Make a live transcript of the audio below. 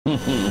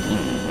What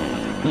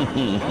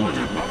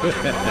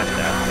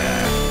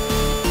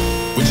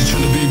you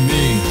tryna be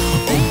me?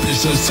 Oh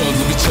bitch, that's all,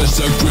 let me touch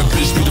that grip,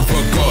 bitch, be the fuck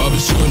up. I've been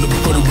shooting up a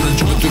quarter when I'm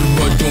jumping through the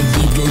mud. Don't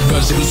leave your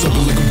mess, I'm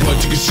something like a butt.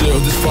 You can shit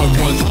on this 5-1,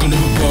 looking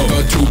at my ball.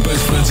 Got two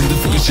best friends in the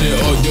fucking shit.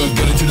 Oh yeah,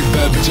 get into the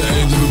bad, bitch, I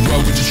ain't living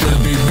wrong. What you tryna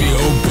be me?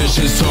 Oh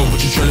bitch, that's all,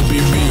 what you tryna be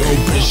me? Oh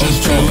bitch, that's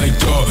all. Like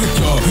yo,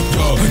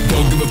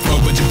 don't give a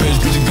fuck about your bitch,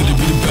 bitch, you're gonna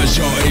be the best,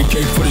 y'all.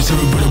 AK-47,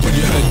 put up on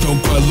your head,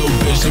 don't cry, little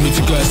bitch. Let me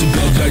take glass in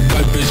bed, like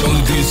that, bitch.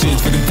 Only thing you see is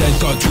fucking dead,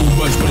 got too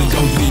much money,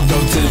 don't leave no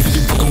tits. If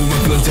you fucking with my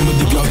feelings, I'ma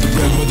leave you off the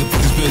bread,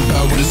 motherfuckers spin.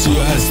 I wanna see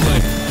your ass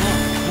like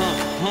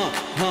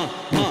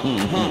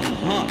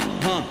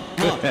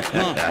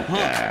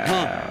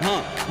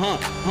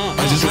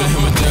I just wanna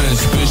hear my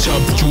dance, bitch,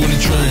 I'll put you in a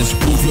trance.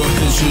 Move your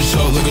hips, switch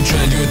out like a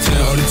trend. You a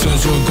 10 out of 10,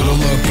 so I gotta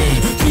lock in.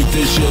 Keep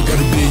this shit,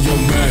 gotta be your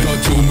man.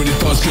 Got too many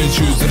thoughts, can't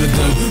choose none of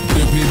them.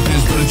 Pick me,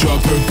 bitch, better drop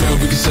her down.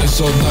 We can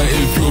sex all night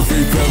if you're a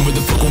free fan.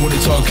 Motherfucker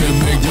wanna talk, can't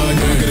make my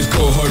name. Got this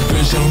cold hard,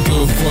 bitch, I don't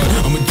give a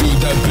fuck. I'ma do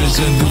that,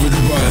 bitch, and live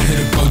it right. Hit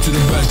it pump to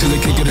the max, cause I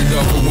can't get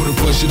enough. I wanna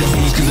flush it the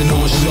homies, cause I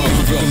know I should off.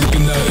 If you're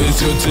looking at it, it's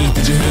your tits,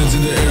 put your hands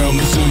in the air.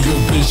 I'ma sue your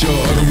bitch, yo,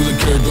 I don't really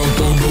care. Don't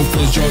throw no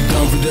fist, drop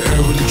down for the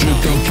air with the drip,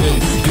 don't care.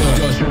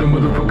 Yeah, shoot a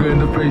motherfucker in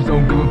the face,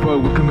 don't give a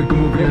fuck. We can make a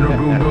movie in a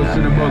room, no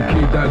cinema.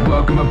 Keep that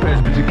Glock in my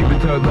pants, bitch, keep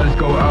it tight. Let's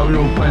go out,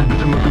 no plans,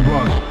 bitch, I'm at the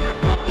rocks.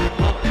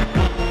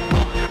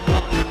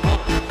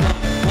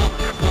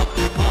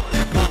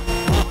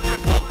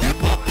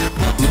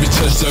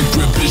 Touch that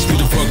grip, bitch, be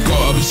the fuck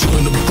up. I've been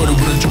shooting up a quarter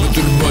when I'm jumping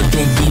through the mud.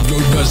 Don't leave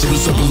your mess, I'm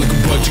something like a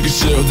butt. You can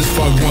shit on this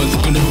 5-1,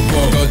 looking at my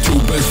ball. Got two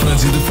best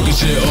friends in the fucking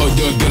shit. Oh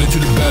yeah, get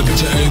into the bad,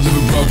 bitch, I ain't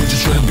living raw. But you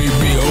tryna be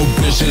me, oh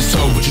bitch, that's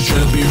all. But you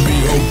tryna be me,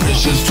 oh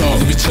bitch, that's tall.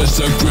 Let me touch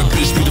that grip,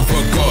 bitch, be the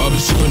fuck up. I've been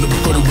shooting up a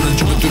quarter when I'm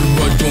jumping through the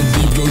mud. Don't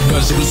leave your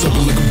mess, I'm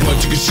something like a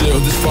butt. You can shit on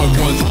this 5-1,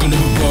 looking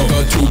at my ball.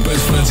 Got two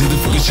best friends in the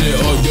fucking shit.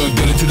 Oh yeah,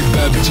 get into the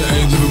bad, bitch, I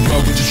ain't living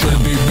raw. But you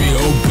tryna be me,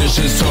 oh bitch,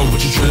 that's tall.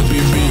 But you tryna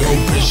be me, oh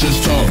bitch, that's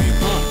tall.